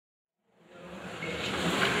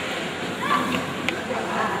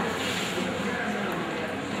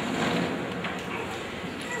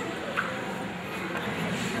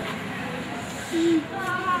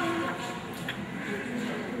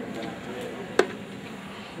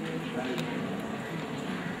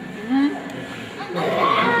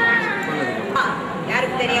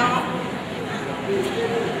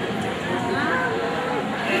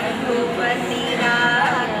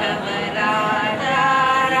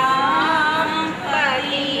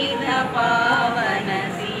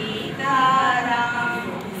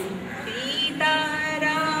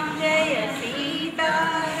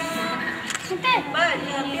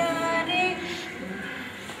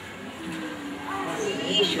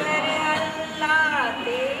ईश्वर अल्लाह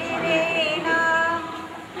तेरे नाम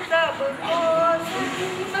सबको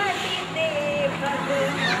सन्मति दे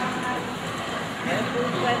भगवान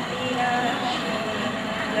रघुपति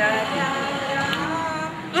राजा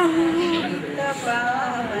राम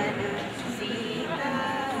पावन सीता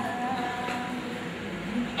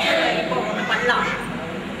இப்போ ஒன்று பண்ணலாம்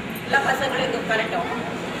எல்லா பசங்களும் உட்காரட்டும்.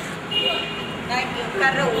 நான் இங்கே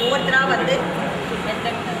உட்கார்ற ஒவ்வொருத்தராக வந்து எந்த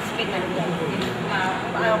ஸ்பீட்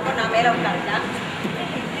அப்போ நான் மேலே உட்காந்துட்டா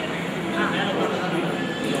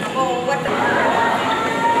அப்போ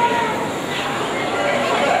ஒவ்வொருத்தரும்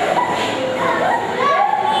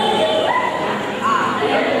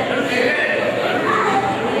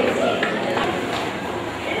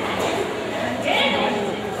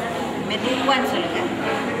மெதுவான்னு சொல்லுங்கள்.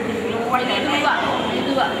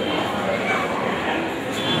 மெதுவா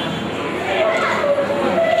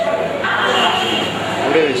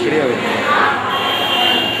ஸ்டடியாவே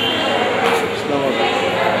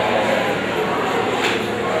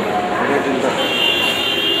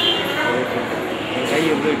கை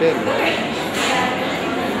இருந்துகிட்டே இருக்கு.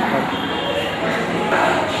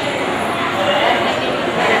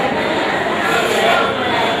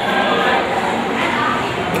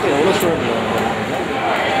 எவ்வளோ ஸ்டூடெண்ட்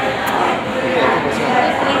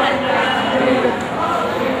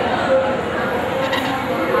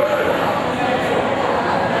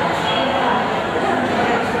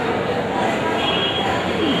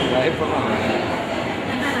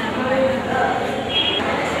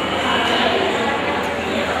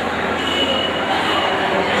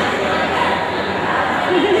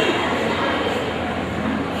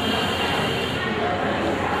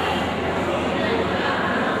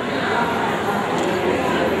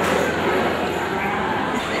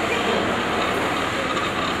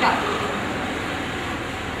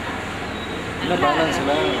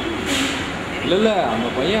பேலன்ஸில் இல்லை அந்த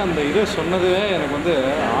பையன் அந்த இதை சொன்னதே எனக்கு வந்து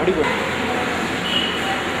ஆடி போய்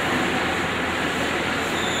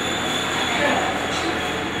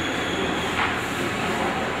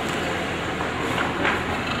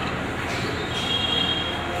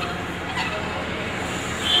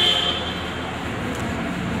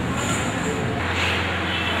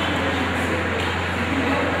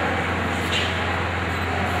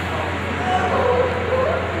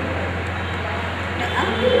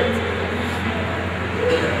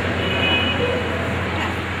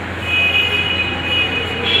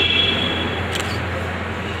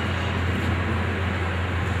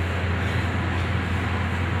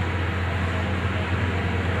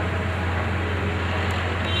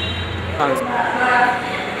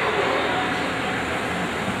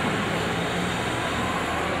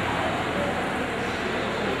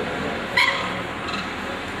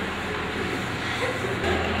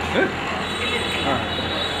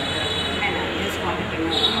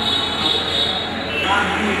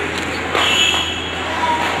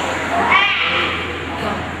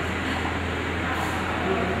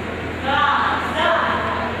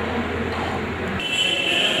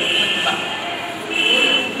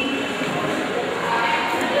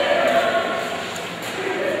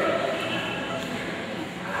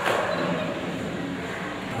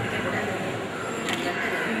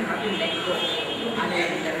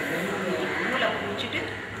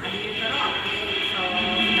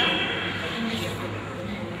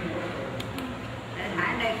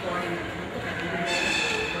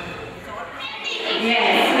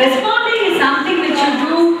Responding is something which you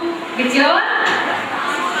do with your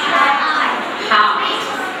heart.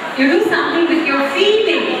 You do something with your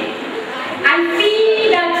feeling. I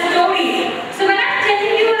feel that story. So when I'm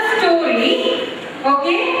telling you a story,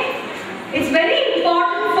 okay, it's very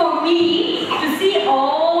important for me to see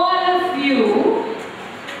all of you.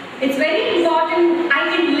 It's very important I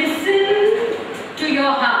can listen to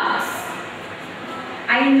your hearts.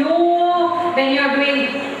 I know when you're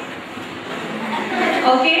doing.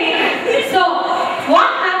 Okay, so what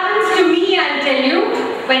happens to me, I'll tell you,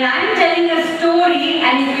 when I'm telling a story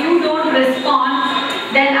and if you don't respond,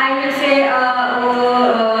 then I will say,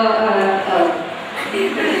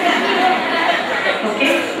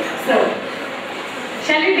 okay, so,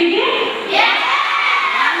 shall we begin? Yes!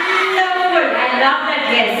 Wonderful, I love that,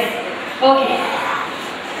 yes. Okay,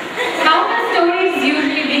 how do stories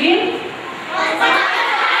usually begin?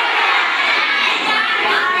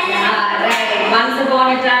 Once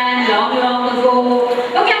upon a time, long, long ago.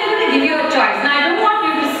 Okay, I'm going to give you a choice. Now, I don't want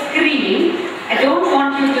you to scream. I don't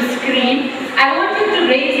want you to scream. I want you to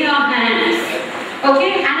raise your hands.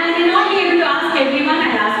 Okay? And I may not be able to ask everyone.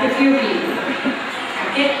 I'll ask a few people.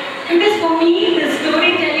 Okay? Because for me, the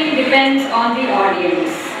storytelling depends on the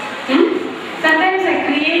audience. Sometimes I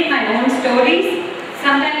create my own stories.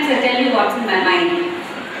 sometimes I tell you what's in my mind.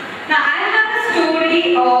 Now I have a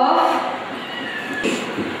story of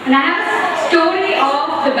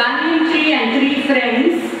the banyan tree and three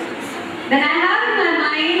friends. Then I have in my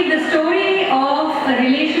mind the story of a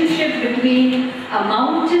relationship between a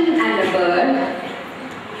mountain and a bird.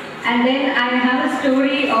 And then I have a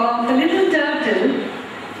story of a little turtle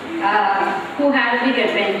who had a big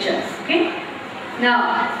adventure. Okay?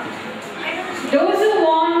 Now, those who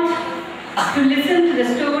want to listen to the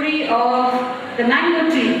story of the mango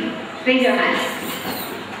tree, raise your hands.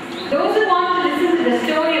 Those who want to listen to the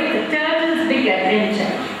story of the turtle's big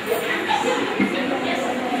adventure.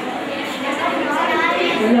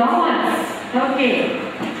 Lots. Okay.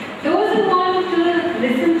 Those who want to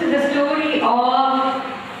listen to the story of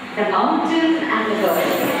the mountain and the bird.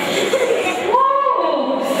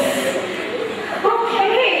 Whoa! Okay.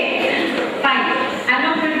 Fine. I'm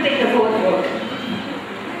not going to take the fourth vote.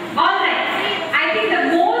 Alright. I think the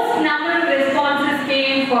most number of responses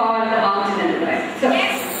came for the mountain and the bird. So,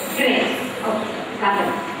 great. Okay. Got it.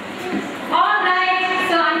 Alright.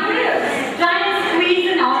 So, I'm going to try and squeeze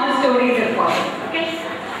in all the stories if possible. Okay?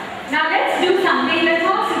 Now, let's do something. Let's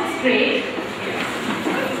all sit straight.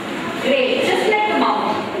 Great. Just like the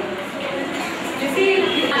mountain. You see?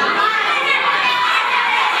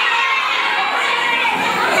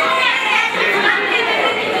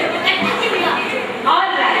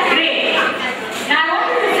 Alright, great. Now I want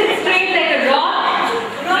you to sit straight like a rock.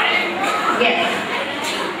 Yes.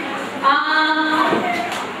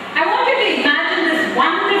 I want you to imagine this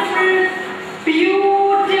wonderful,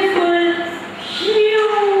 beautiful,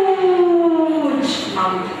 huge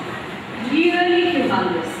mountain. Really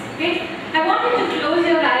humongous. Okay? I want you to close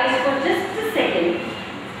your eyes for just a second.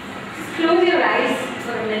 Just close your eyes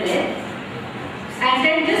for a minute. And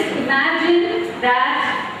then just imagine that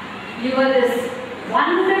you are this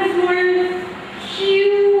wonderful,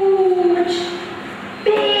 huge,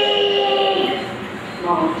 big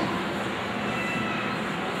mountain.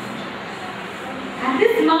 And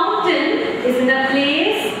this mountain is in a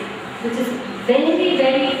place which is very,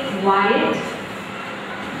 very quiet,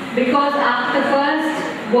 because after the first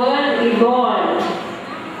world evolved,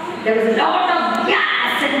 there was a lot of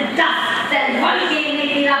gas and dust and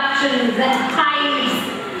volcanic eruptions and tides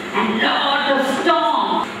and lot of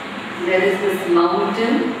storms. There is this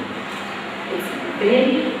mountain. It's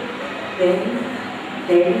very, very,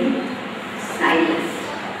 very silent,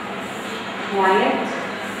 quiet.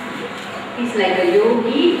 He's like a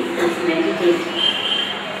yogi who's meditating.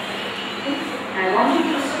 I want you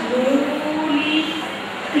to slowly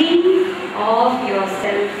think of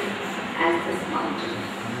yourself as this mountain,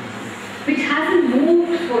 which hasn't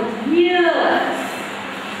moved for years.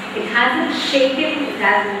 It hasn't shaken, it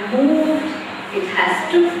hasn't moved, it has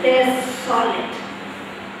stood there solid.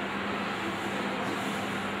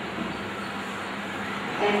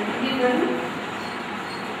 And everybody,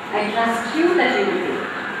 I trust you that you will do it.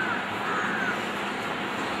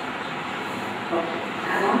 Okay. I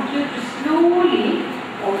want you to slowly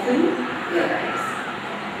open your eyes.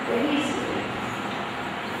 Very slowly.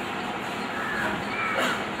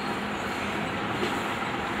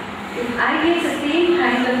 If I get the same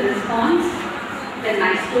kind of response, then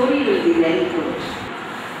my story will be very good.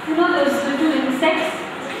 You know those little insects?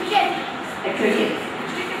 The crickets.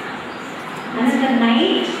 And in the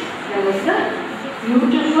night, there was the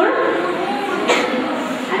beautiful,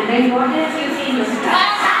 and then what else you see in the sky?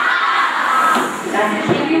 Does it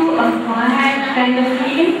give you a quiet kind of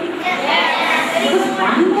feeling? Yes. There was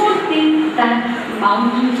one more thing that the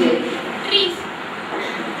mountain did. Trees.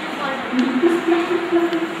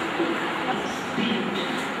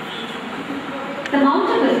 The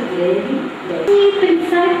mountain was very deep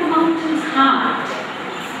inside the mountain's heart.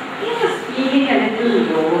 He was feeling a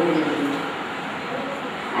little lonely.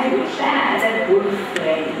 I wish I had a good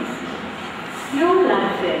friend. You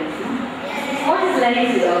love friends, no? What is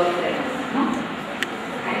life without friends, no?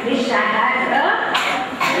 I wish I had a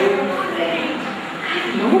good friend. I have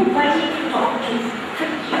nobody to talk to for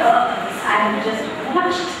years. I have just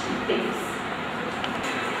watched things.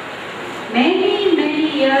 Many, many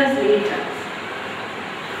years later,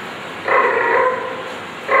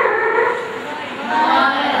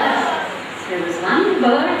 there was one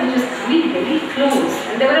bird which was coming very close,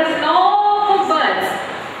 and there were a flock of birds.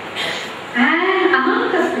 And among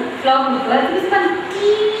the flock of birds, there was one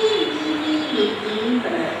teeny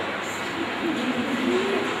bird.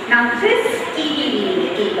 Now this teeny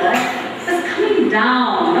little bird was coming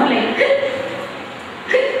down, like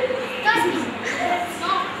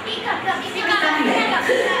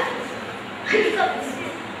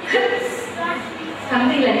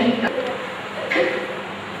something like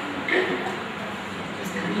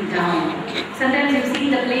Sometimes you've seen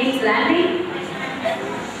the planes landing.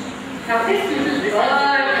 Now this little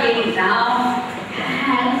bird came down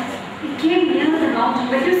and it came near the mountain.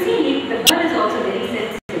 But you see, the bird is also very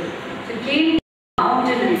sensitive. So it came to the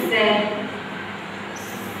mountain and said,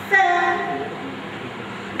 "Sir,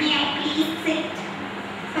 may I please sit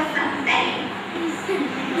for some time?"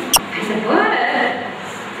 And the bird,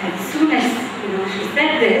 as soon as she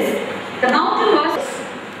said this, the mountain was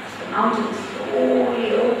slowly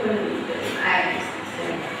opened its eyes and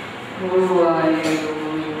said, "Who are you?"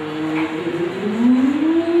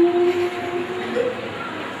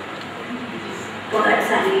 Bird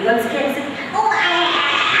suddenly got scared and said, "Oh,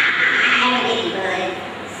 I'm a little bird.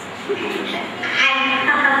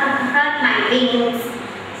 I've hurt my wings.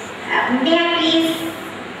 May I please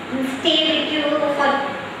stay with you for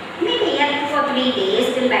maybe 2 or 3 days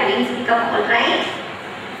till my wings become all right?"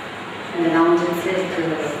 And the mountain said to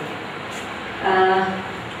her,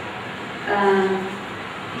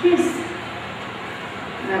 "Yes,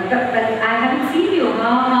 but I haven't seen you.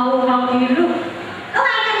 How do you look?" "Oh,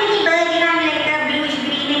 I'm a little bird. I'm like a bluish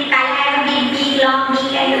green in color. I have a big beak, long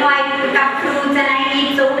beak, and I pick up fruits and I eat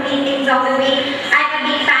so many things all the way. I have a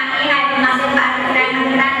big family. I have a mother, father,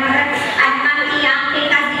 grandmother, and monkey, auntie,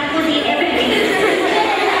 cousin, cousin, everything.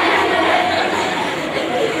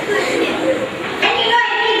 And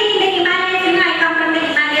everything in the Himalayas, I come from the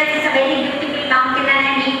Himalayas. It's a very beautiful mountain and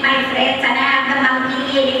I meet my friends and I have the monkey,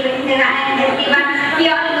 the elephant, the rhino, and everyone. We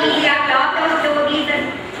all meet, we have lots of stories and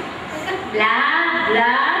blah,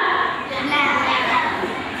 blah.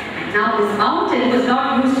 Now this mountain was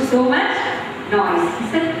not used to so much noise. He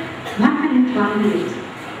said, 1 minute, 1 minute.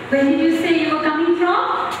 Where did you say you were coming from?"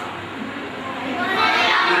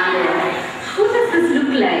 "Who does this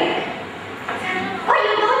look like?" Oh,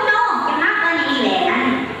 you don't know. You're not going anywhere, huh?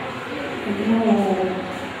 "No."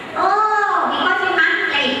 Oh, because you can't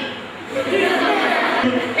play.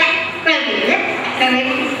 And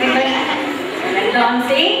went on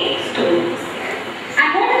saying stories. And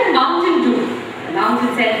what did the mountain do? The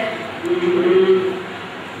mountain said,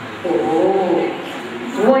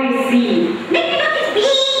 Oh, I see. Then look, it's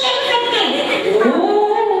big and effective.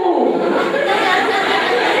 Oh.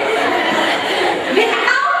 With a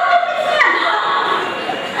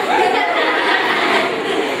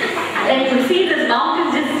And then you see this mountain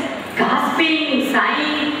just gasping,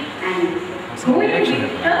 sighing, and going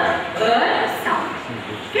with the bird sound.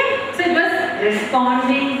 Okay? So it was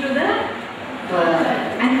responding to the bird.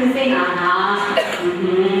 And he was saying, oh,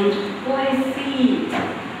 I see.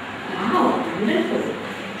 Wow, wonderful.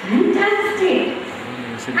 Fantastic.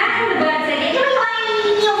 And the bird said,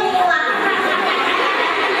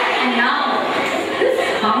 And now, this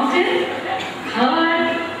mountain heard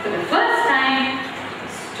for the first time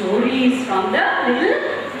stories from the little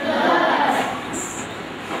birds.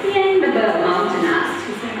 At the end, the bird mountain asked,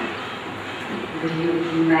 he said, "Will you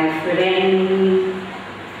be my friend?"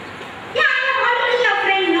 "Yeah, I'm already your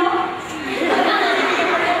friend, no?"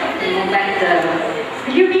 "No, but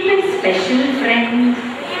will you be my special friend?"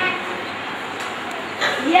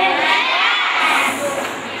 Yes.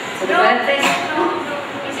 So the bird said, "No."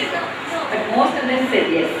 But most of them said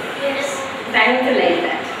yes. I also like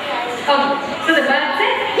that. Okay. So the bird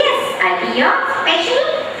said, Yes, I'll be your special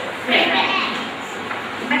friend.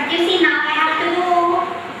 But you see, now I have to go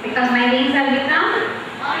because my wings have become.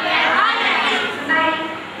 Bye.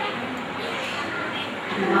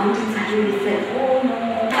 and the mountain suddenly said, "Oh no."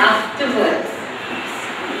 Afterwards,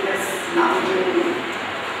 this mountain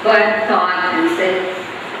bird thought and said,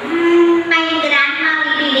 My grandma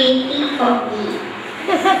will be waiting for me.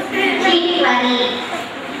 Don't worry.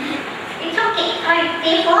 It's okay. I'll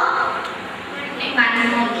stay for 1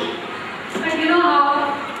 more day. but you know how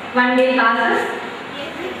one day passes?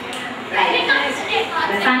 Right.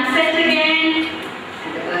 The sun set again,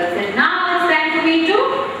 and the bird said, "Now it's time for me to go."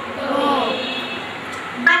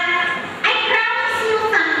 But I promise you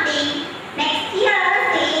something. Next year,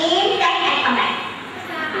 same time I come back.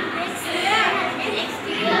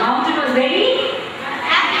 The mountain was very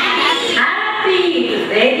happy. It was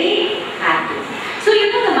very happy. So you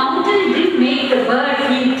know the mountain didn't make the bird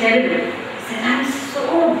feel terrible. He said, "I'm so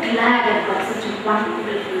glad I've got such a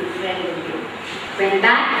wonderful friend in you." Went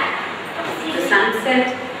back, the sunset,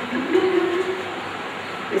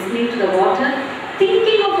 listening to the water,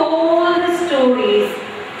 thinking of all the stories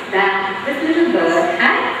that this little bird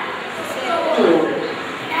had told.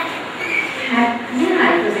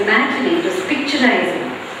 It was imagining, it was picturizing,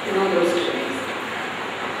 those stories.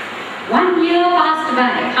 1 year passed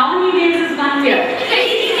by. How many days is 1 year?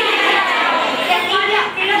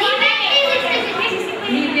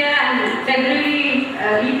 Leap year and February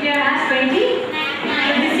leap year has 20.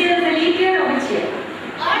 So this year is the leap year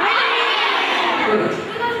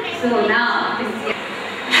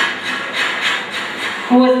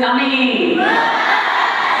coming.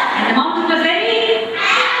 And the mountain was very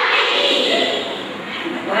happy. And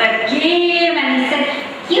the bird came and he said,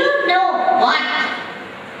 You know what?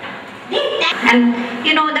 And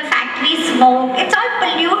you know the factory smoke, it's all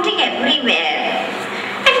polluting everywhere.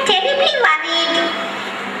 I'm terribly worried.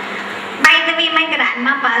 By the way, my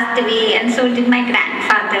grandma passed away and so did my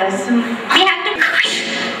grandfather. So we have to...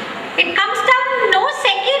 It comes down no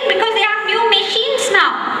second because they have new machines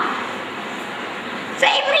now. So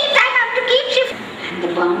every time I have to keep shifting. And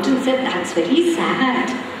the mountain said, that's very sad.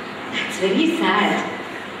 That's very sad.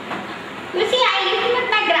 You see, I lived with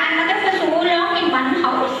my grandmother for so long in one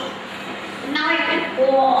house. Now I can go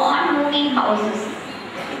on moving houses.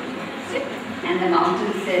 And the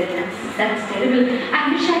mountain said, that's terrible. I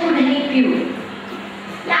wish I could help you.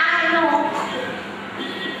 Yeah, I know.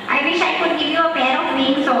 I wish I could give you a pair of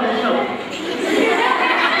wings also.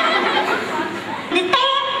 This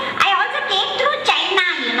time, I also came through China,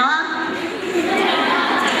 you know.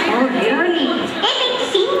 Oh, really? Hey,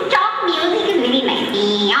 sing talk music is very nice.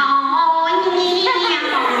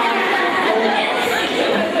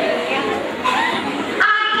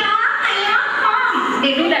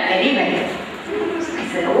 They do that very well. I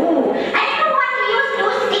said, oh. I don't know what to use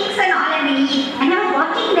those sticks and all and eat. And I was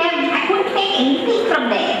watching them. I couldn't take anything from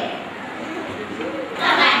there.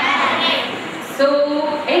 So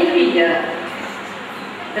every year,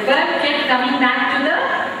 the bird kept coming back to the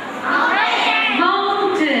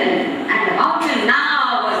mountain. And the mountain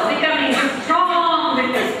now was becoming strong with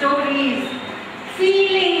the stories,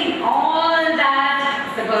 feeling all that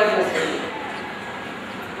the bird was feeling.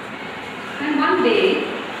 And one day,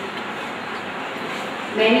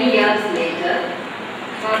 many years later,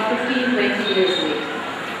 about 15-20 years later,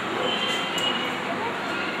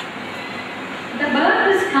 the bird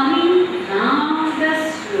was coming rather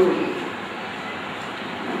slowly.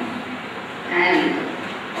 And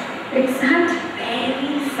it sat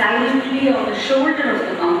very silently on the shoulder of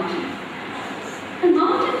the mountain. The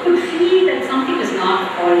mountain could feel that something was not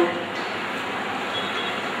all right.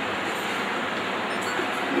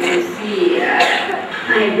 You see,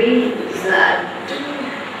 my wings are too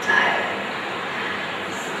tired.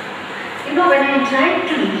 You know, when I try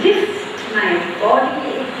to lift my body,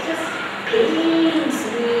 it just pains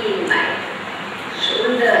me in my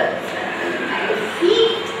shoulders. My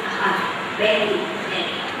feet are very,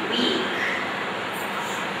 very weak.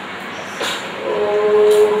 So,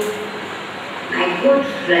 my good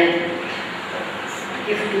friend,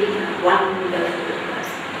 you've been a wonderful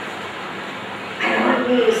person. I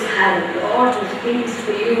always had a lot of things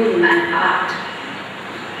for you in my heart.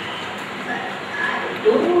 But I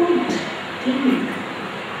don't think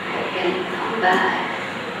I can come back.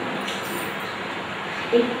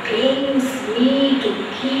 It pains me to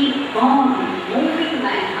keep on moving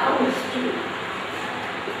my house too.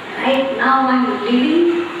 Right now I'm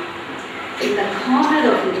living in the corner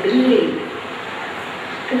of the building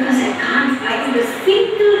because I can't find a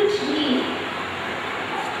single tree.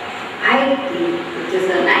 I think it is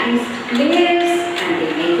a nice place and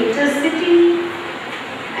they make it a city.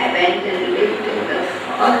 I went and lived in the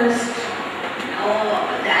forest. Now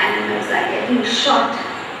the animals are getting shot.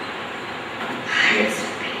 It's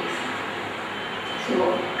painful. So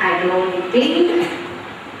I don't think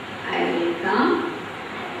I will come.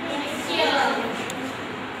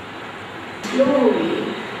 Slowly,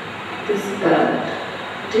 this bird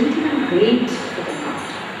didn't even wait for the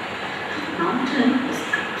mountain. The mountain was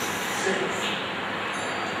absolutely.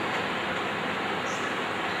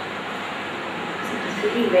 It was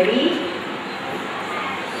feeling very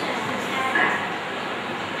sad.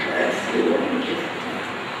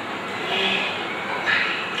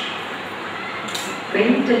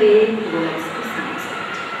 Went away towards the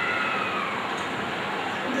sunset.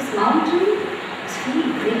 So this mountain was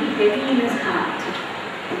feeling very heavy in his heart.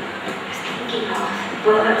 He was thinking of the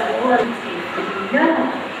bird all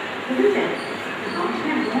isn't it? The mountain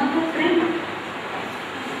had no other friend.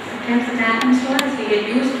 Sometimes it happens to us, we get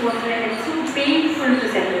used to a friend, it's so painful to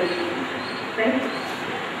separate from them, right?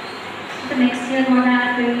 So the next year what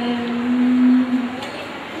happened?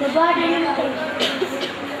 The bird didn't come.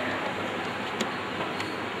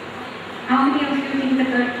 How many of you think the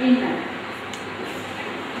bird came back?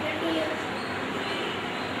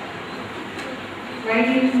 Why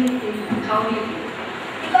do you think it came back? How do you think?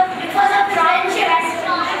 Because of friendship.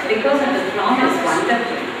 Because of the promise,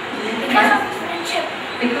 wonderful. Because of friendship.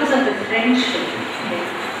 Because of the friendship.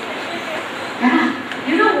 Yeah,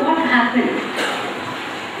 you know what happened?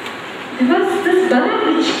 There was this bird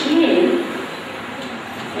which came.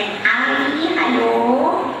 Said, "Hi, hello."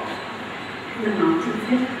 And the mountain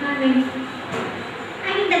said, hi.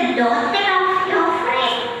 I'm the daughter of your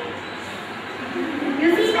friend.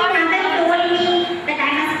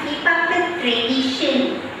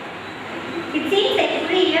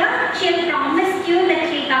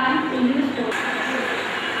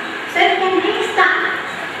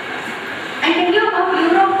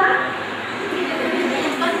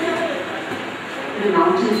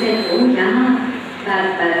 oh yeah,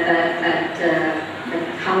 but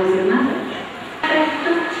how is your mother?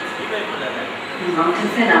 The mountain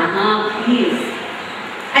said, please.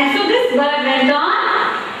 And so this bird went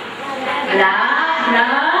on, blah,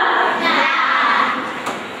 blah,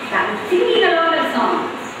 started singing a lot of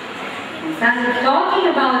songs, and started talking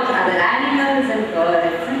about other animals and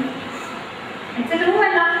birds, and said, oh, I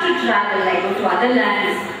love to travel, I go to other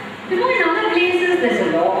lands. You know, in other places, there's a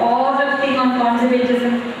lot of thing on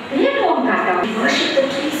conservatism. They don't cut down. They worship the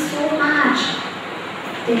trees so much.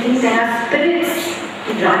 They think there are spirits.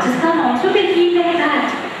 In Rajasthan also they feel like that.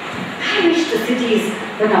 I wish the cities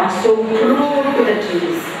were not so cruel to the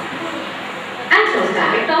trees. And so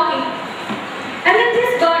started talking. And then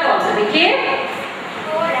this bird also became.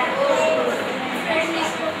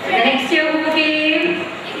 The next year who came?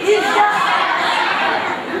 The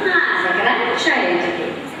grandchild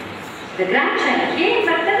came. The grandchild came,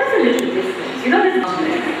 but there was a little difference. You know this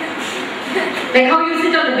mountain? Like how you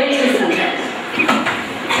sit on the benches sometimes.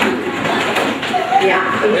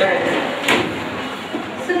 Yeah, exactly.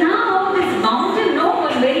 So now this mountain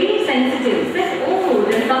was very sensitive. It said, oh,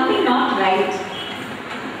 there's something not right.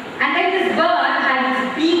 And then this bird had its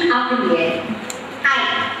beak up in the air.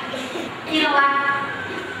 You know what?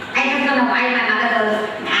 I just don't know why my mother goes,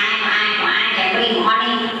 quack every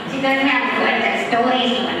morning. She tells me I have to tell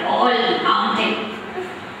stories to an old mountain.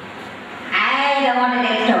 I don't want to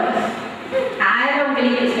tell stories. I don't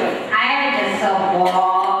believe in stories. I am just so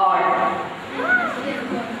bored.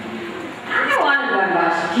 I want to go and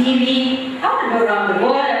watch TV. I want to go around the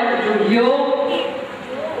world. I want to do yoga.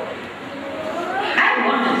 I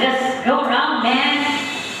want to just go around, man.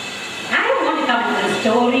 I don't want to come to the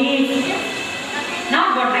stories. Not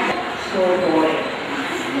what my so boring.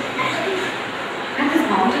 And this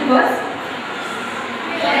mountain was?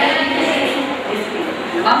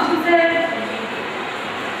 The mountain said,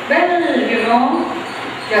 well, you know,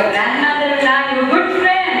 your grandmother and I were good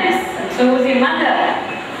friends, and so was your mother.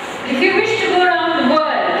 If you wish to go around the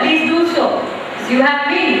world, please do so. Because you have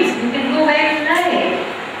wings, you can go where you like.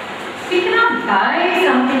 We cannot buy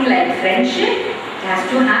something like friendship. It has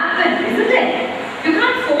to happen, isn't it? You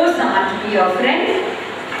can't force someone to be your friend.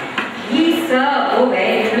 Please, sir, go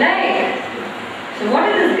where you like. So what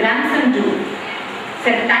did this grandson do?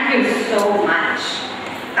 Said, thank you so much.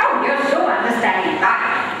 Oh, you're so understanding.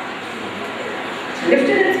 Bye. So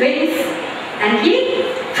lifted its wings and he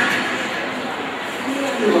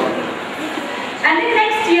and then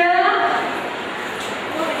next year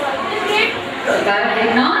the bird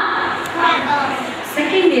did not.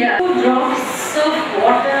 Second year, 2 drops of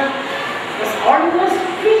water was almost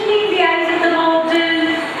filling the eyes of the mountain.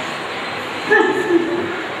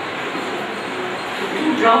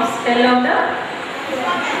 2 drops fell on the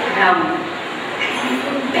ground. He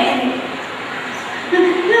couldn't bear it.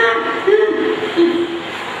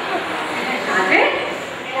 Okay?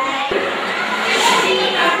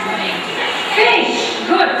 Finish.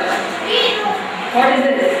 Good. What is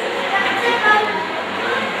this?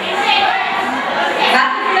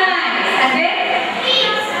 Butterflies. And then?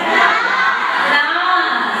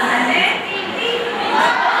 Flowers. And then?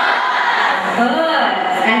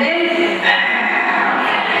 Birds. And then?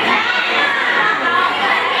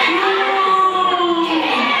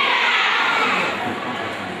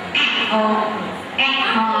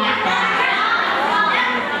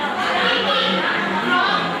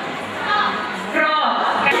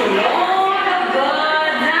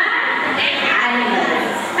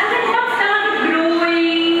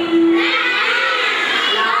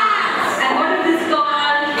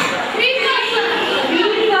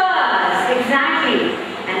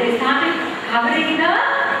 Covering the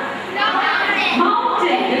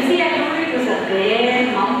mountain. You see, I told you it was a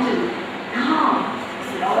bare mountain. Now,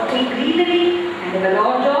 there's a lot of greenery and there were a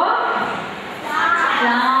lot of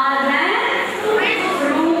flowers and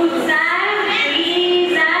fruits and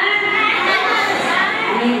trees and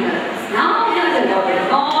animals. Now there was a lot of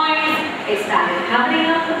noise. It started covering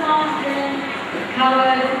up the mountain. It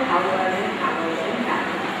covered and covered and covered and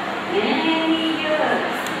covered. Many years.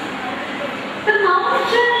 The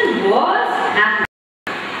mountain was happy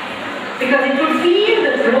because it could feel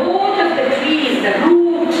the growth of the trees, the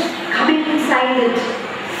roots coming inside it.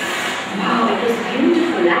 Wow, it was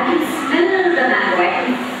beautiful. I can smell the mango. I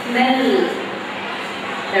can smell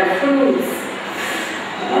the fruits.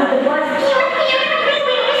 All the birds.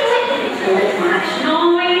 So much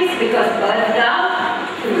noise because birds love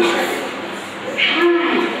fruits.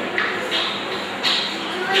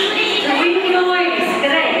 The wind noise,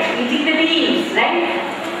 correct? Eating the leaves, right?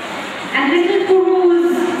 And little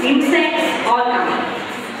purus, insects, all coming.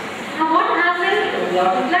 Now what happened? A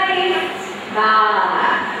lot of life.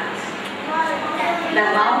 The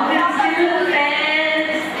mountain still felt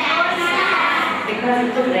because it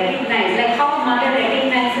could recognize, like how a mother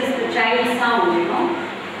recognizes the child's sound, you know.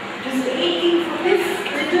 Just waiting for this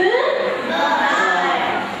little boy.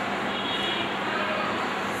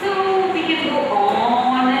 So we can go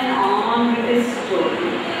on and on with this story,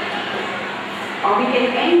 or we can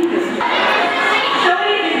end this story.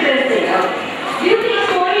 Story is interesting. Do you think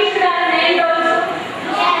story should have an end also?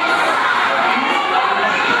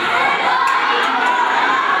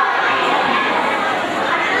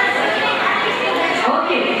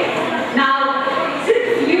 Okay. Now,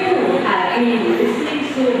 since you have been listening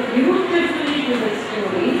so beautifully to the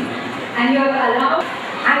story, and you are allowed,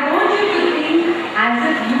 I want you to think as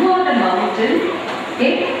if you are the mountain,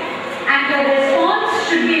 okay? And your response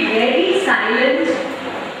should be very silent,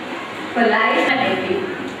 polite and everything,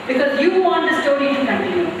 because you want the story to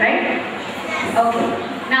continue, right? Okay.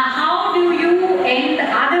 Now, how do you end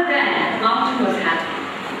other than mountain was happy?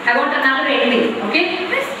 I want another ending, okay?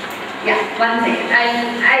 Yeah, one second.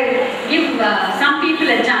 I'll give some people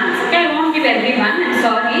a chance. Okay, I won't give everyone. I'm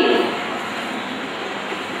sorry.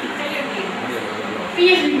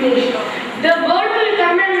 Peace be with you. The bird will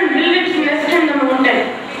come and build its nest in the mountain.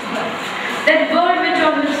 That bird which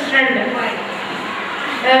was his friend.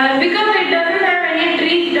 Because it doesn't have any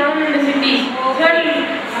trees down in the cities, so it will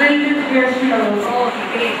build its nest in the mountain. Okay,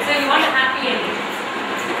 great. So you want a happy ending.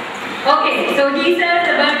 Okay, so he says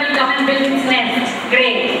the bird will come and build its nest.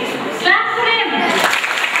 Great. Clap for him.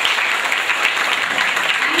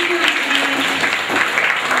 Thank you.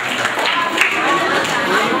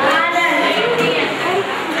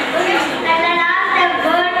 At the last, the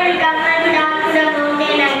bird will come and down to the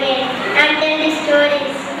mountain again and tell the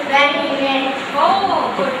stories where he went. Oh,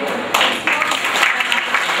 good.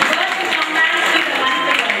 The bird will come back to the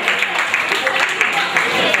mountain.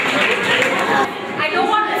 I don't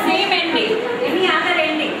want the same ending. Any other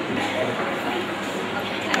ending?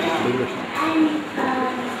 And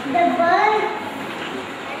the bird,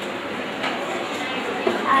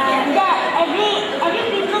 every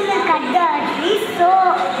people will cut the trees, so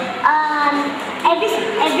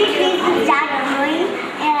every tree will start growing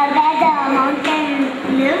where the mountain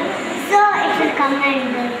lives, so it will come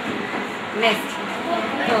and Next.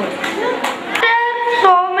 After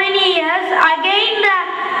so many years, again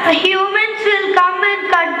the humans will come and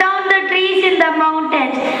cut down the trees in the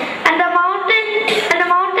mountains, and the mountain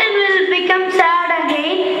will become sad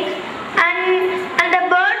again, and the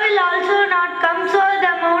bird will also not come, so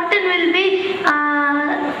the mountain will be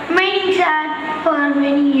remaining sad for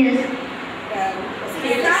many years.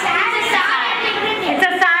 It's a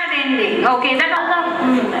sad ending. Okay, that All the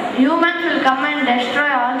humans will come and destroy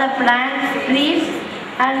all the plants, trees,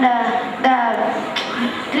 and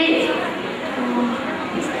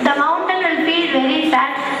the mountain will feel very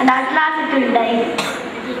sad, and at last it will die.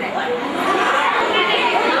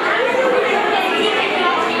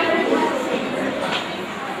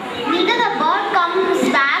 neither the bird comes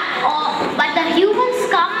back, but the humans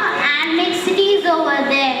come and make cities over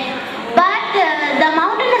there. But the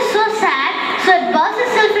mountain is so sad, so it bursts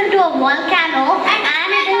itself into a volcano and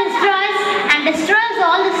it destroys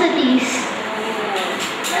all the cities.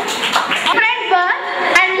 Friend bird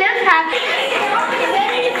and lives happy.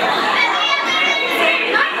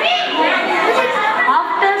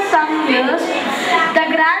 After some years, the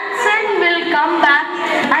grandson will come back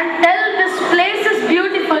and tell this place is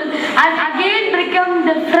beautiful and again become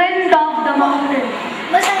the friend of the mountain.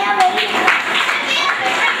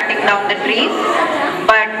 Cutting down the trees,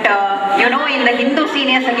 but in the Hindu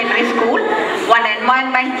senior secondary school, one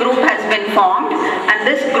environment group has been formed, and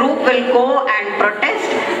this group will go and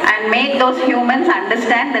protest and make those humans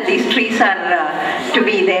understand that these trees are to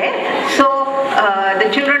be there. So the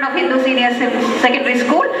children of Hindu senior secondary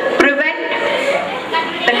school prevent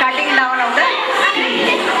the cutting down of the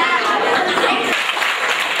trees.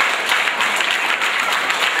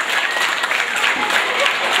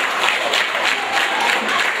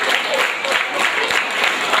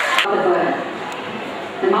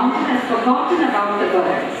 The mountain has forgotten about the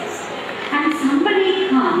birds. And somebody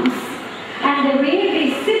comes, and the way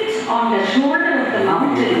they sit on the shoulder of the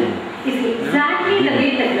mountain is exactly the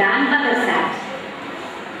way the grandmother sat.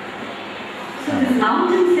 So this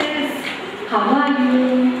mountain says, "How are you?"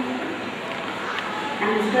 And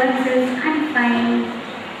this bird says, "I'm fine.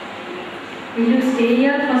 Will you stay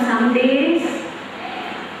here for some days?"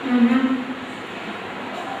 And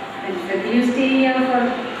he said, "Will you stay here for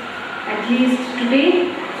at least today?"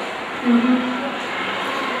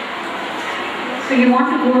 So you want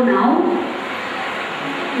to go now?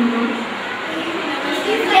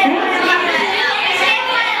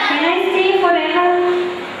 Can I stay forever?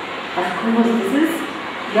 Of This is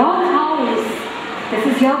your house. This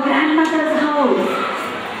is your grandmother's house.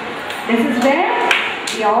 This is where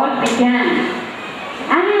we all began.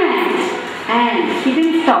 And he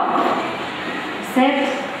didn't stop. He said,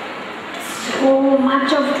 so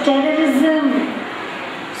much of terrorism,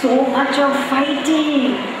 so much of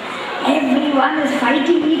fighting. Everyone is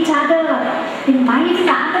fighting each other. In my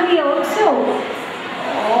family also,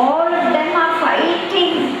 all of them are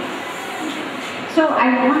fighting. So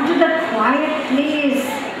I wanted a quiet place.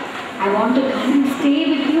 I want to come and stay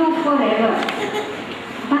with you forever.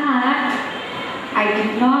 But I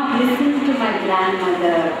did not listen to my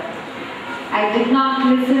grandmother. I did not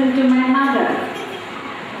listen to my mother.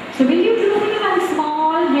 So will you do me one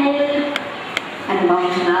small help? And the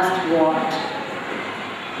mountain asked, what?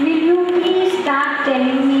 Will you please start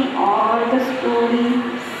telling me all the stories?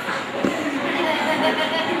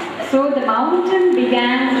 So the mountain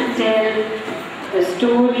began to tell the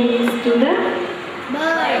stories to the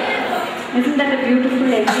bird. Isn't that a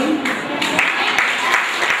beautiful ending?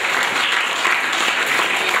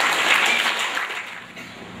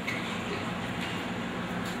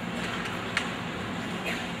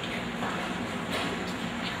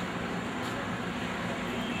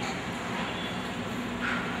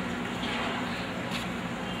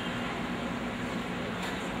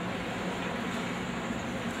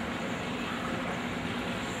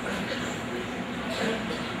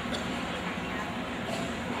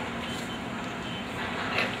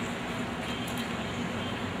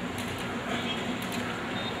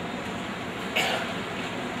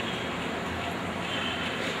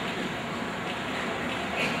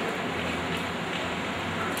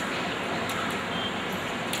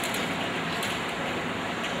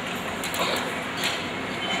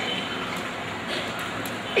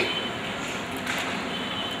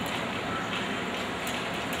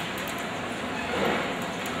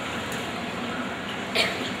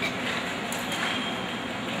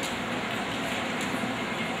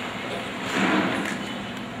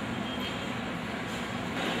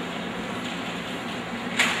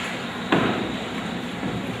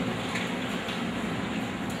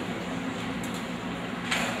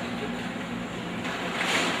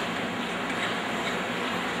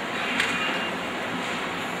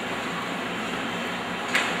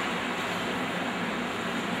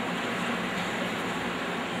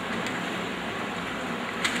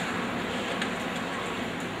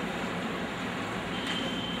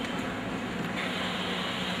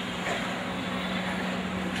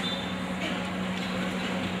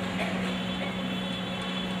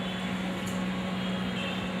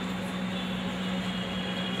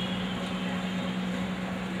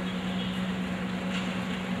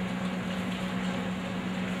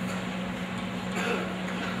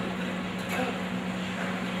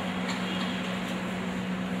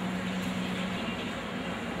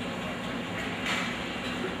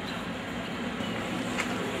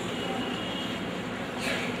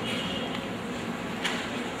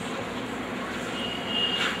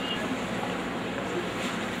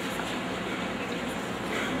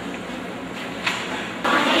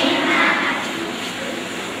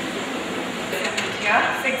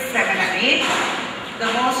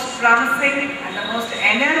 Promising and the most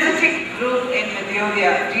energetic group in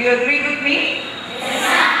Ethiopia. Do you agree with me? Yes.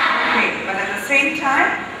 Okay, but at the same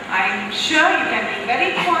time, I'm sure you can be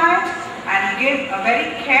very quiet and give a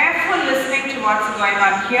very careful listening to what's going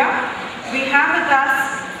on here. We have with us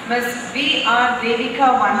Ms. V.R.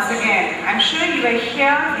 Devika once again. I'm sure you were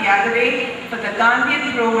here the other day for the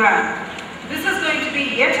Gandhian program. This is going to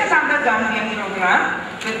be yet another Gandhian program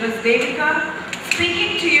with Ms. Devika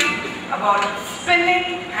speaking to you about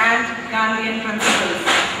spinning and Gandhian principles.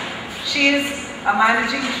 She is a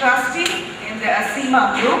managing trustee in the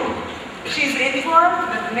Asima group. She is involved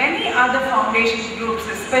with many other foundation groups,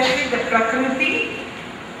 especially the Prakriti,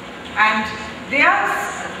 and they are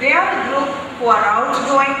a group who are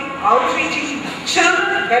outgoing, outreaching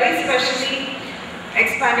children, very specially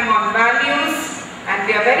expanding on values, and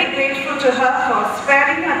we are very grateful to her for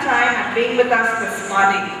sparing her time and being with us this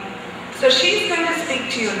morning. So she's going to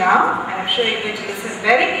speak to you now, and I'm sure you're going to listen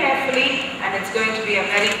very carefully, and it's going to be a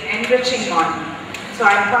very enriching morning. So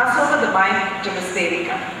I'll pass over the mic to Ms.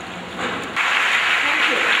 Devika. Thank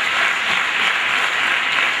you.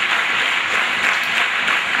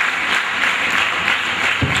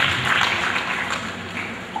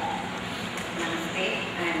 Namaste,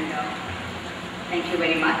 and thank you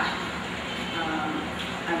very much.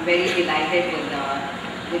 I'm very delighted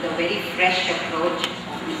with a very fresh approach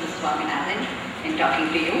of Mrs. Swaminathan in talking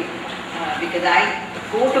to you, because I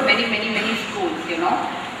go to many schools, you know.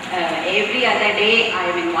 Every other day I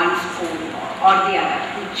am in one school or the other.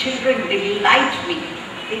 children delight me.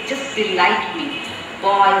 They just delight me.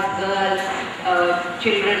 Boys, girls,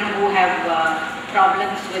 children who have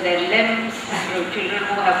problems with their limbs, children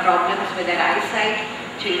who have problems with their eyesight,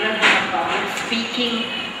 children who have problems speaking,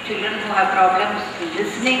 children who have problems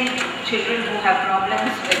listening, children who have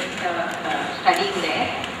problems with studying there.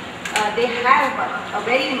 They have a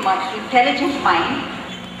very much intelligent mind.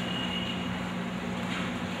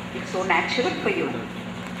 It's so natural for you,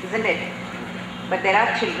 isn't it? But there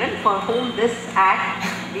are children for whom this act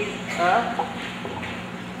is a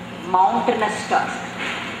mountainous task.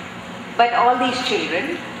 But all these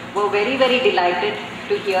children were very, very delighted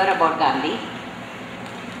to hear about Gandhi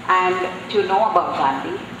and to know about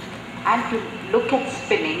Gandhi and to look at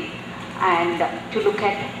spinning and to look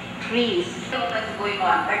at trees. What's going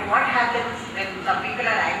on? But what happens when some people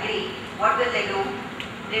are angry? What will they do?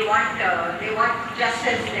 They want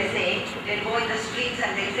justice, they say. They'll go in the streets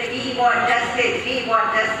and they'll say, we want justice,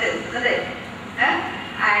 isn't it? Huh?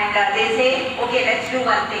 And they say, okay, let's do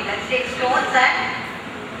one thing. Let's take stones and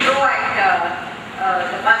throw at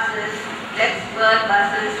the buses. Let's burn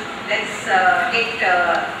buses. Let's hit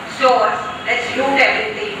stores. Let's loot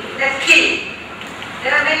everything. Let's kill.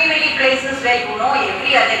 There are many, many places where you know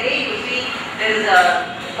every other day you see there is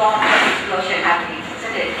a bomb explosion happening,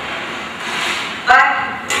 isn't it?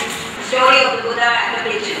 But the story of the Buddha and the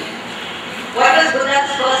pigeon. What was Buddha's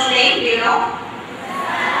first name? Do you know?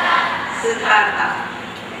 Siddhartha.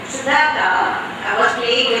 Siddhartha was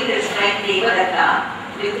playing with his friend Devadatta,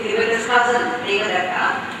 with his cousin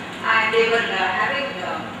Devadatta, and they were having,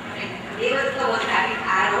 Devadatta was having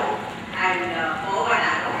arrow and bow and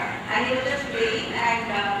arrow, and he was just playing, and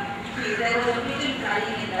there was a pigeon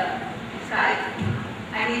flying in the sky,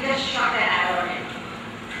 and he just shot an arrow at it.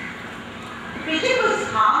 The pigeon was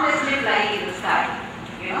harmlessly flying in the sky,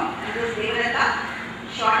 you know, and this Devadatta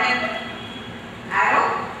shot an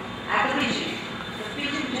arrow at the pigeon. The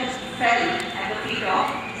pigeon just fell at the feet of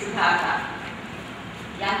Siddhartha,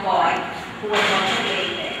 young boy who was also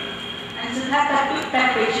playing there. And Siddhartha took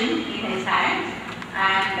that pigeon in his hand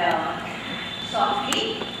and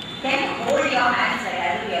softly, can you hold your hands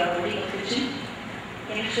as we are holding a pigeon?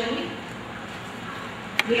 Can you show me?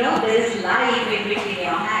 You know, there is life in between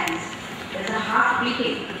your hands. There is a heart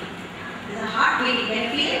beating. There is a heart beating. Can you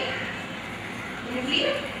feel it? Can you feel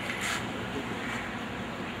it?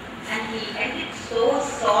 And he entered so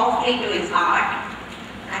softly to his heart,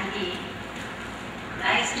 and he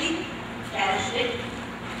nicely caressed it,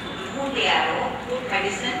 removed the arrow, put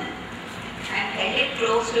medicine, and held it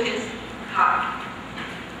close to his heart.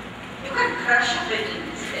 You can crush a pigeon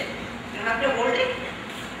instead. You have to hold it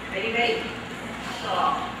very, very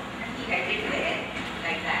soft. And he held it there,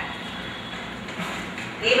 like that.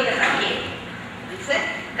 Devadatta came and said,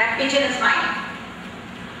 that pigeon is mine.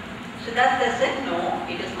 Siddhartha said, no,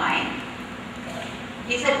 it is mine.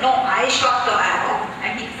 He said, no, I shot the arrow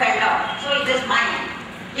and he fell down. So it is mine.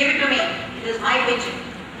 Give it to me. It is my pigeon.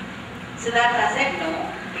 Siddhartha said, no,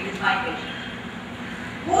 it is my pigeon.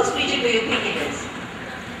 Whose pigeon do you think it is?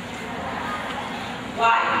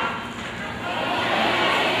 Why?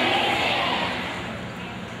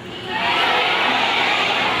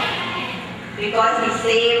 Because he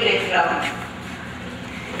saved it from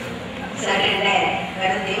certain death,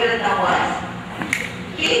 whereas Devadatta was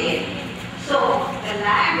killing it. So the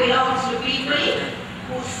land belongs to people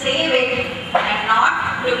who save it and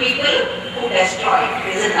not to people who destroy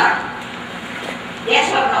it, is it not?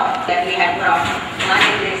 Yes or no? That we had from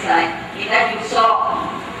Monday side, in that you saw.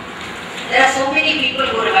 There are so many people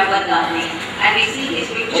who remember Gandhi, and we see his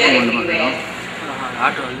picture everywhere.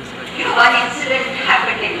 You know, one incident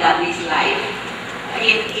happened in Gandhi's life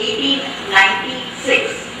in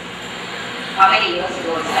 1896. How many years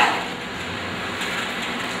ago was that?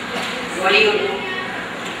 What do you do?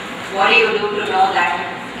 What do you do to know that?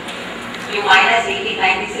 You minus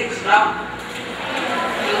 1896 from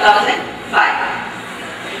 2005.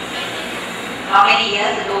 How many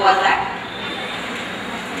years ago was that?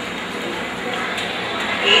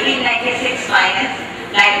 1896 minus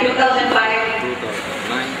 2005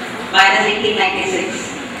 minus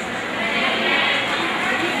 1896.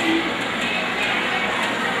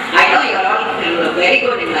 I know you are all very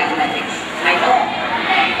good in mathematics. I know.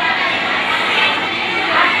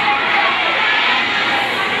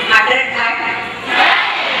 100 and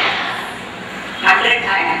 100 and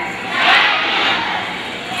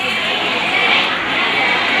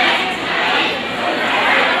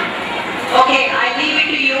okay, I leave it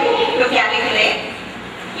to you to calculate.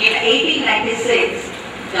 In 1896,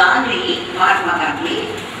 Mahatma Gandhi,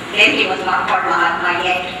 then he was not called Mahatma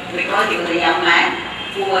yet because he was a young man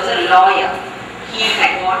who was a lawyer. He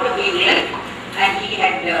had gone to England and he he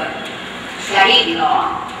had studied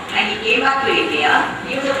law and he came back to India.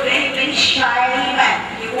 He was a very, very shy man.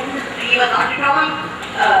 He was not at all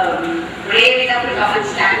brave enough to come and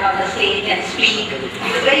stand on the stage and speak. He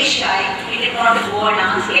was very shy. He didn't want to go and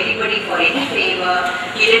ask anybody for any favor.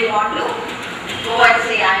 He didn't want to go and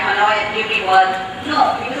say, I'm a lawyer, give me work.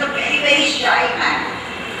 No, he was a very, very shy man.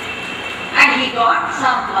 And he got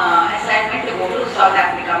some assignment to go to South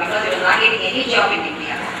Africa because he was not getting any job in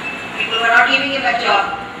India. People were not giving him a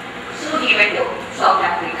job. So he went to South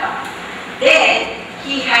Africa. There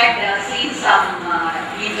he had seen some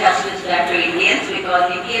injustice done to Indians because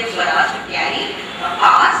Indians were asked to carry a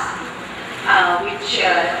pass which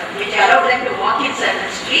allowed them to walk in certain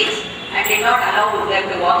streets and did not allow them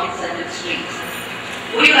to walk in certain streets.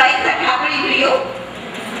 Would you like that happening to you?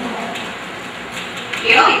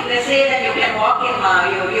 You know, if they say that you can walk in,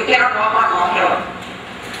 you cannot walk on Mount Road.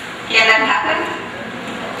 Can that happen?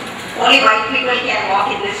 Only white people can walk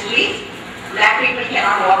in this street. Black people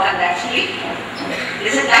cannot walk on that street.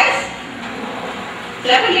 Is it nice?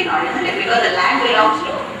 Certainly not, isn't it? Because the land belongs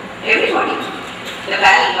to everybody. The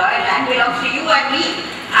land belongs to you and me,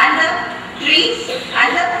 and the trees, and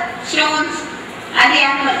the stones, and the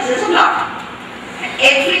animals, is it not? And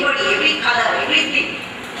everybody, every color, everything,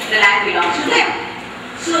 the land belongs to them.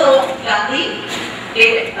 So Gandhi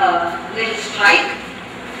did a little strike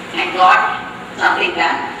and got something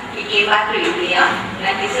done. He came back to India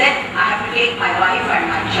and he said, I have to take my wife and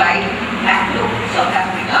my child back to South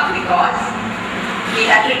Africa because he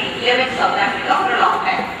had to live in South Africa for a long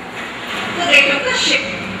time. So they took a ship.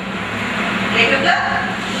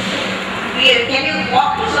 Can you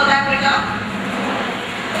walk to South Africa?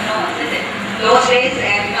 No, isn't it? Those days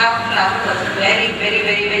aircraft travel was very, very,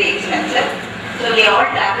 very, very expensive. So they all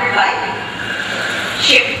traveled by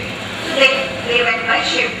ship. So they went by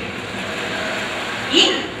ship.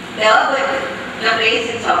 In the place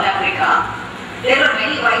in South Africa, there were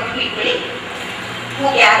many white people who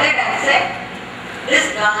gathered and said,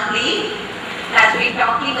 this Gandhi has been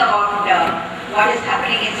talking about what is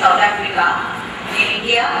happening in South Africa, in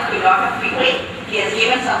India, to a lot of people. He has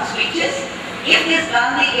given some speeches. If this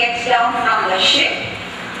Gandhi gets down from the ship,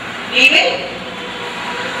 we will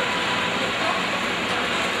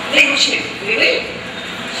lynch him. We will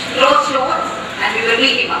throw stones and we will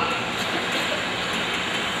beat him up.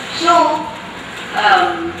 So,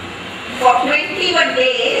 for 21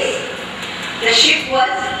 days, the ship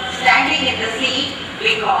was standing in the sea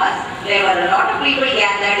because there were a lot of people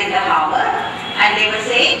gathered in the harbor and they were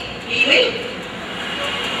saying, we will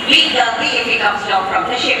beat Gandhi if he comes down from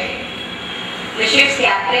the ship. The ship's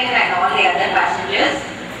captain and all the other passengers,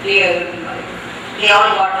 they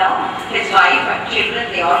all got down. His wife and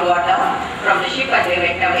children, they all got down from the ship and they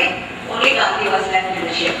went away. Only Gandhi was left in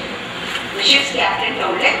the ship. The ship's captain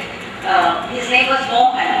told him, his name was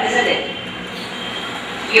Mohan, isn't it?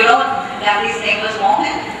 You know Gandhi's name was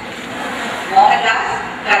Mohan? Mohandas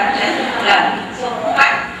Karamchand Gandhi. So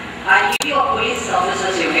Mohan, I'll give you a police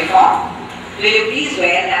officer's uniform. Will you please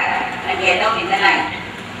wear that and get down in the night?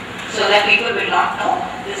 So that people will not know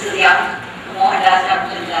this is young Mohandas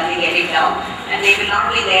Karamchand Gandhi getting down and they will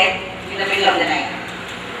not be there in the middle of the night.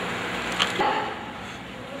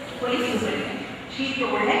 Police superintendent. She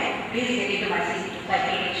told him, please get into my cycle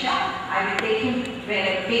rickshaw. I will take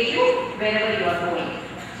you wherever you are going.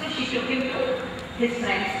 So she took him to his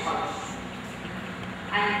friend's house.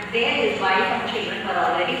 And there his wife and children were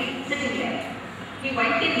already sitting there. He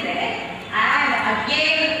went in there and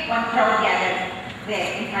again one crowd gathered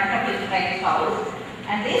there in front of his friend's house.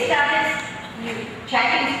 And they started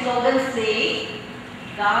chanting slogans saying,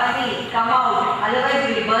 Gandhi, come out, otherwise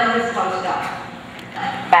we will burn this house down.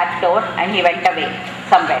 Back door and he went away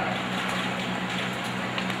somewhere.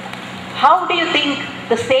 How do you think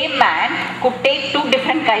the same man could take two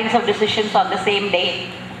different kinds of decisions on the same day?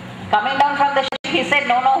 Coming down from the ship, he said,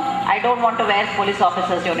 no, I don't want to wear police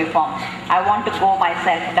officer's uniform. I want to go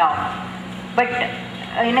myself down. But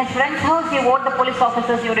in his friend's house, he wore the police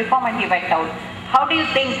officer's uniform and he went out. How do you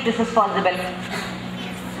think this is possible?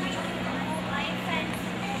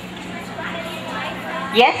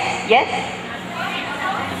 Yes?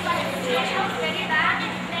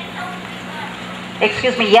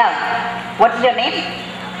 Excuse me, yeah. What's your name?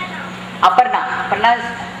 Aparna. Aparna,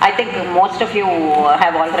 I think most of you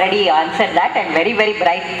have already answered that and very, very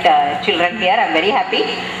bright children here. I'm very happy.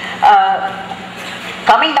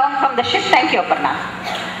 Coming down from the ship, thank you Aparna.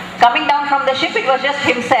 Coming down from the ship, it was just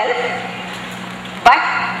himself. But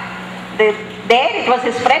there it was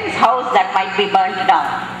his friend's house that might be burnt down.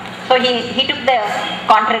 So he took the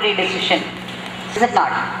contrary decision. Is it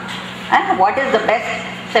not? And what is the best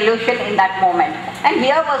solution in that moment. And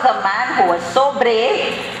here was a man who was so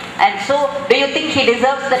brave, and so, do you think he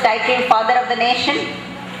deserves the title Father of the Nation?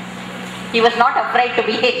 He was not afraid to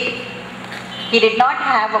be hit. He did not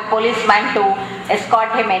have a policeman to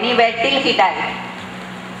escort him anywhere till he died.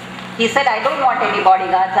 He said, I don't want any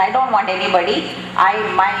bodyguards, I don't want anybody,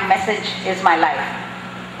 my message is my life.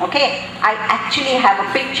 Okay, I actually have a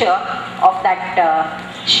picture of that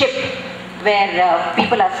ship where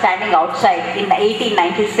people are standing outside in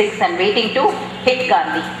 1896 and waiting to hit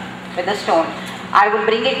Gandhi with a stone. I will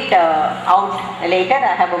bring it out later,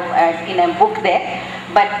 I have in a book there.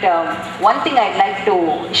 But one thing I'd like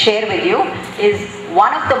to share with you is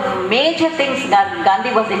one of the major things that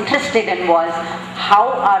Gandhi was interested in was how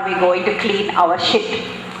are we going to clean our ship.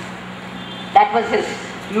 That was his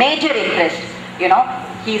major interest, you know.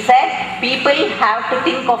 He said people have to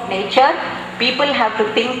think of nature, people have to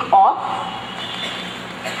think of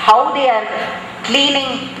how they are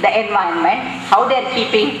cleaning the environment, how they are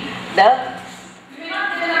keeping the... You may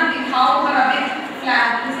not live in a big house or a big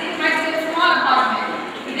flat, you might say a small apartment.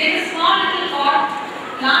 You take a small little pot,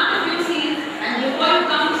 plant a few seeds, and before you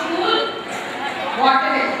come to school,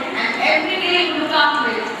 water it. And every day you look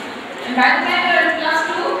after it. And by the time you are in class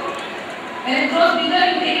 2, when it grows bigger,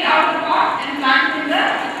 you take it out of the pot and plant it in the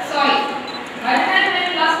soil. By the time you are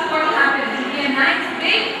in class 2, what will happen? It will be a nice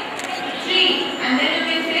big tree. And then you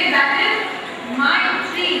can say, that is my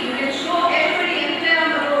tree. You can show everybody anywhere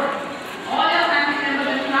on the road. All your family members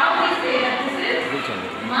will proudly say that this is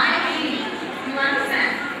my tree. You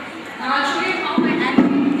understand? Now I'll show you how my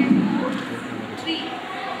animal can do tree.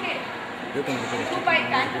 Okay. Do by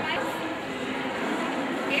pantomime.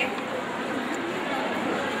 Okay.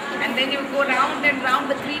 And then you go round and round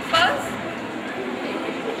the creepers.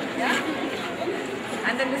 Yeah.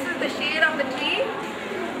 And then this is the shade of the tree.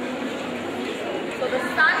 So the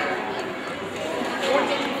sun won't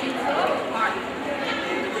make you feel so hot.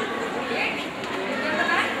 Okay. Remember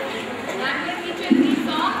that? And I'm going to teach you a tree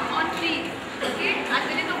song on trees. Okay. I'll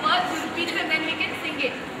tell you the words, you repeat it and then we can sing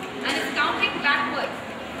it. And it's counting backwards.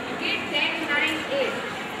 Okay. 10, 9, 8.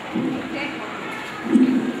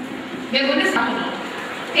 10. We're going to start.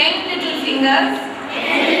 10 little fingers.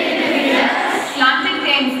 10 little fingers. Planted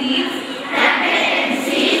 10 seeds. Planted 10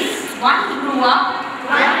 seeds. One grew up.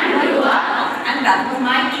 One grew up. And that was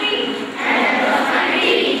my tree. And that was my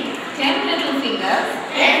tree. 10 little fingers.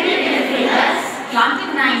 10 little fingers.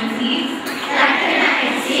 Planted 9 seeds. Planted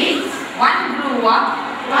 9 seeds. One grew up.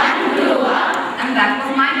 One grew up. And that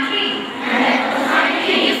was my tree. And that was my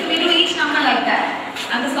tree. Just we do each number like that.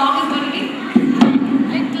 And the song is going to be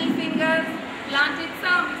little fingers. Planted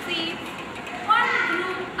some seeds, one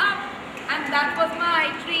grew up, and that was my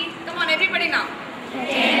tree. Come on, everybody now. 10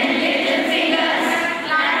 little fingers,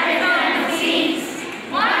 planted some seeds,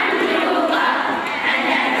 one grew up, and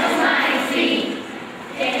that was my tree.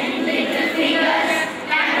 10 little fingers,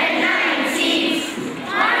 planted 9 seeds,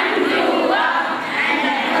 one grew up, and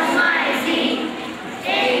that was my tree.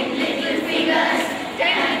 10 little fingers,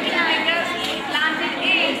 10 little fingers, planted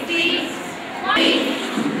 8 seeds, 1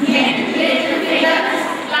 10 little fingers,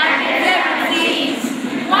 planted 7 seeds,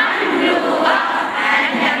 one grew up,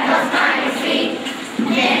 and that was my tree.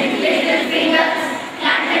 10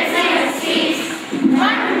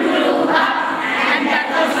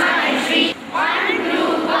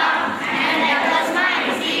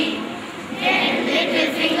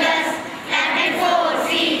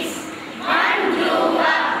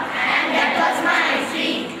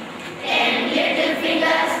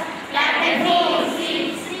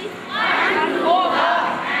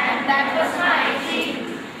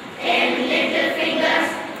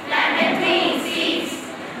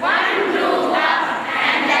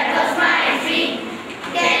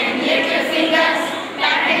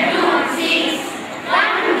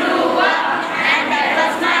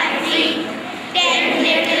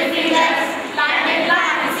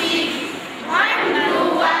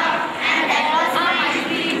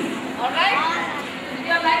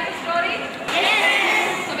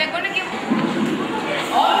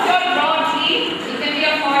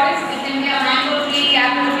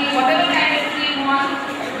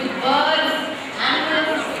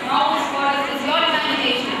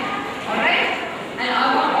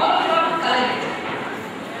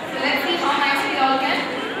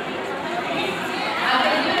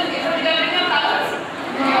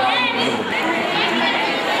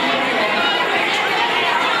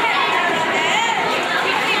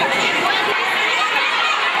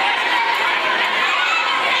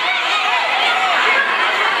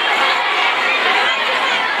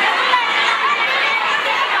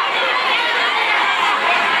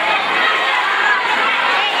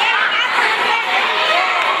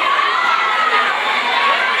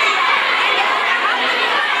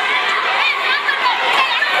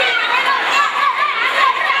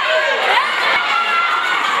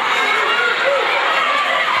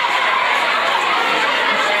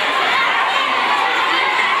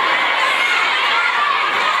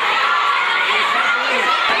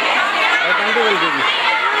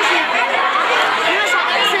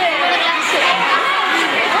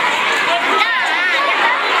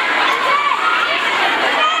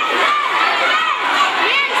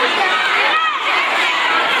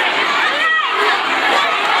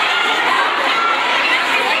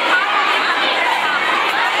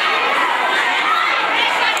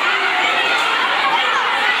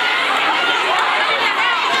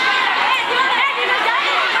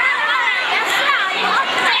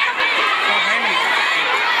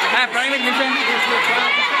 private mission.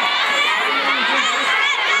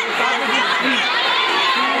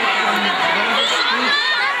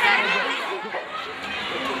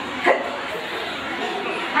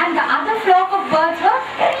 And the other flock of birds were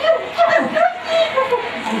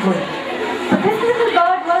good. But this little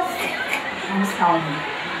bird was sound.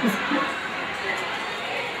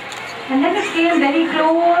 And then it came very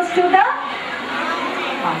close to the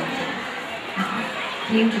mountain.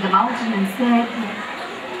 Came to the mountain and said,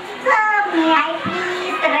 Sir, may I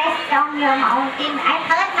please rest on your mountain? I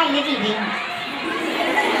hurt my little wing.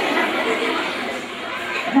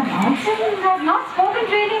 the mountain has not spoken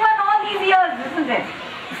to anyone all these years, isn't it?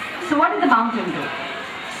 So what did the mountain do?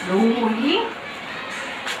 Slowly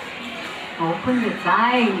opened its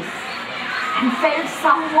eyes and felt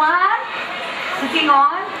someone sitting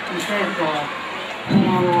on and said, Oh,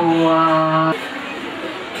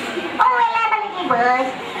 well, I'm a little bird.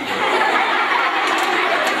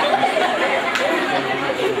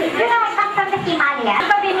 You know, I come from the Himalayas.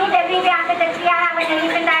 So we meet every day under the tree. I have an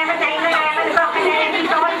elephant, I have a tiger, I have a crocodile, and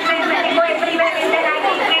it's all friends, and they go everywhere in the night,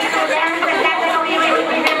 they get to dance, and that's an only way to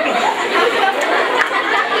be happy.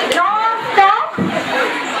 Non-stop.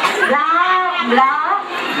 Blah, blah,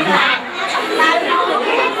 blah.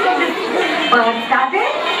 bird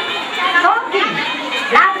started talking,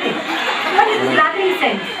 blabbering. What is blabbering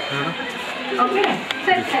sense? Okay. So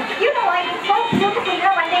it's like, it's so beautiful.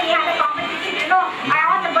 One day we had a competition,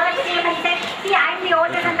 all the birds came and said, see, I'm the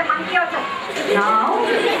oldest and the monkey also. now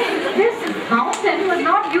this mountain was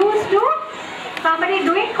not used to somebody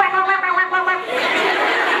doing quack, quack, quack, quack, quack, quack.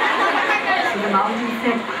 So the mountain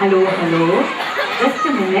said, hello, just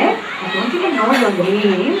a minute, I don't even know your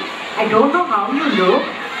name, I don't know how you look,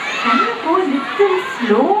 can you go a little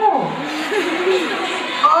slow?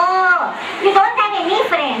 Oh, you don't have any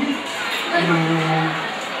friends?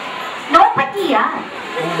 Nobody, yeah?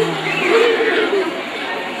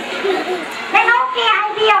 Then okay,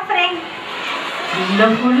 I'll be your friend.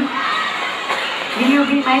 Wonderful. Will you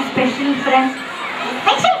be my special friend?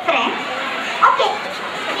 Special friend? Okay.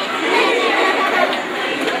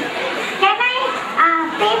 Can I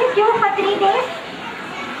stay with you for 3 days?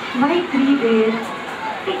 Why 3 days?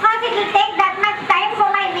 Because it will take that much time for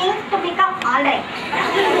my wings to become alright.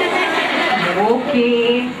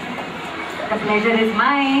 Okay. The pleasure is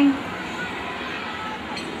mine.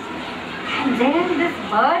 And then this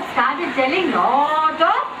bird started telling lot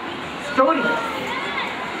of stories.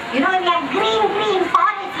 We have green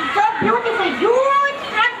forest. It's so beautiful. Huge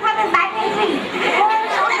trunk for the banyan tree. Oh,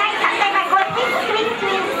 so nice. Sometimes I go swing.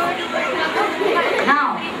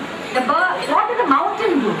 Now, the bird, what did the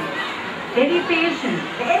mountain do? Very patient,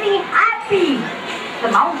 very happy. The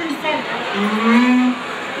mountain said,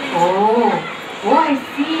 oh, I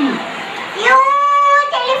see.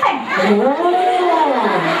 Huge elephant. Oh.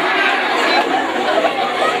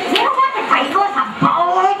 You know what the tiger was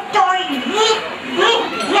about?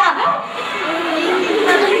 Yeah.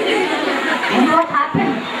 And what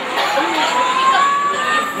happened?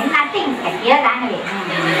 And nothing. The deer ran away.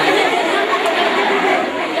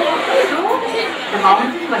 So, the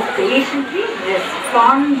mountain was patiently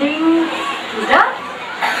responding to the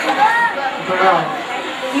bird.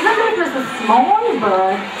 Even though it was a small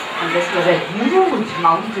bird and this was a huge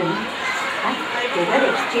mountain, but they were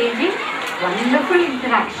exchanging wonderful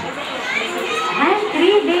interaction. And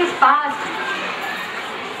 3 days passed.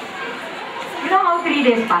 You know how 3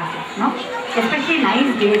 days passes, no? Especially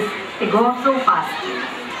nice days, they go off so fast.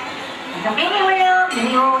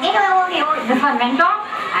 This one went on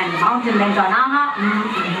and the mountain went on.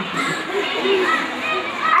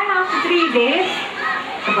 And after 3 days,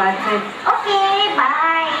 the bird said, Okay,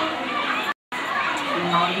 bye. the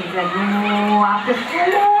mountain said, no, after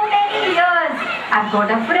so many years, I've got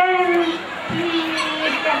a friend.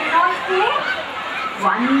 Please, can you not stay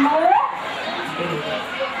one more day?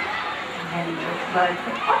 And the bird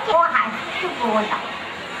said, Okay, oh, I have to go now.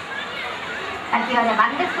 But you are a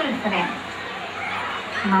wonderful friend.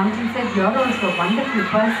 the mountain said, you're also a wonderful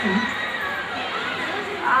person.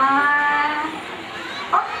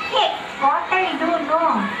 Okay, what I do know?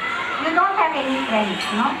 You don't have any friends,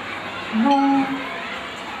 no? No.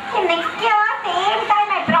 Okay, next year, same time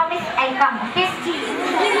I promise I'll come, okay?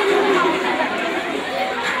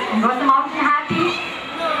 And was the mountain happy?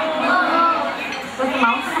 Was the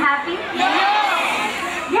mountain happy?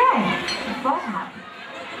 Yes, it was happy.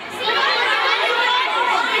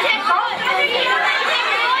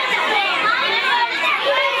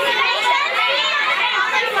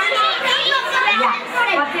 Yeah,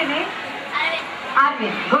 what's your name?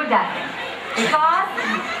 Arvind, good Arvind. Because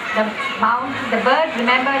the bird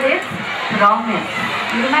remembered its promise.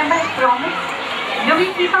 You remember its promise? Do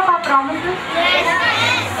we keep up our promises?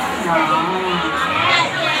 No.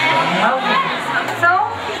 Okay. So,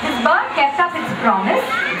 this bird kept up its promise.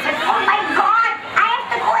 It said, Oh my God, I have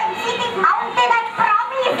to go and see this mountain, I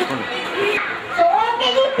promise. So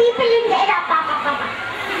many people in there, Papa.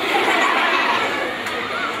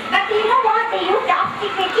 But you know what, they used to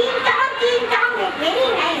upstick the Ching Chong, it's very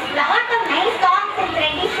nice. Lot of nice songs and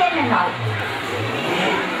tradition and all.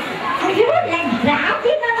 And you know, like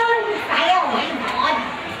dancing and all in fire, oh my God.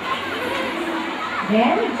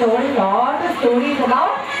 then it told a lot of stories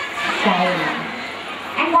about China.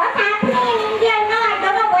 And what's happening in India now, I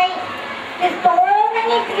don't know why. There's so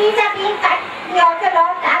many trees are being cut. We also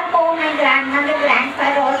lost our home, my grandmother,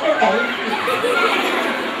 grandfather also died.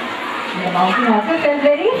 The mountain also felt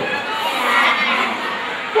very.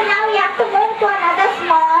 So now we have to move to another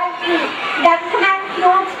small tree. Doesn't have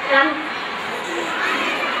huge trunk.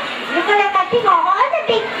 People are cutting all the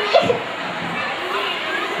big trees.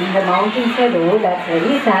 And the mountain said, oh, that's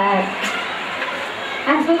very sad.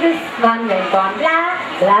 And so this one went on, blah,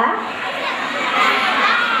 blah.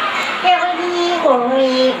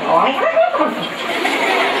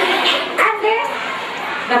 And then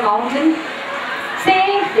the mountain,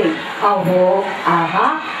 same thing. Oh, aha,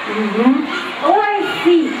 oh, I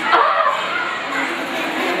see. Ah!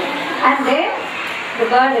 And then the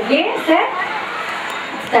bird again said,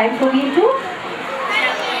 it's time for me to.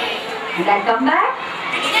 And I come back,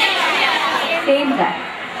 same time.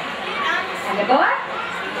 And the bird,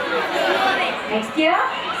 next year,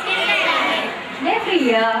 every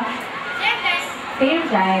year, same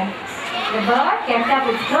time. The bird kept up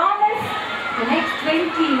its promise. The next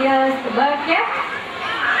 20 years, the bird kept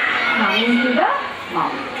coming to the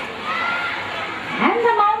mountain. And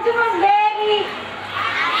the mountain was very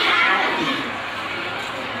happy.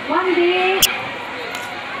 One day,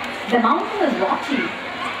 the mountain was watching.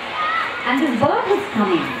 And this bird was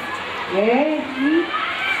coming. Very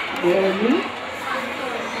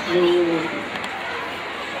slowly.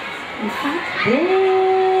 In fact,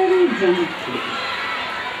 very gently.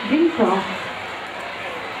 Didn't talk.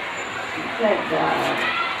 He said,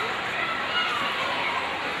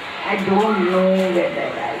 I don't know whether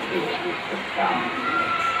I'll be able to come.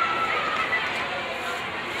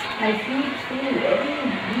 My feet feel very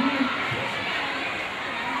weak.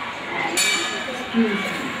 And excuse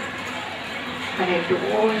me, but I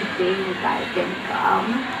don't think I can come.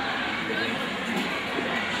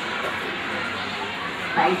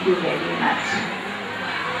 Thank you very much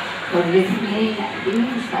for listening and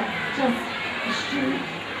being such a special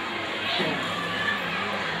friend.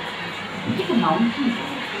 Look at the mountains.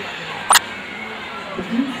 It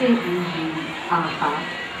didn't say aha.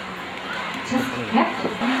 Just kept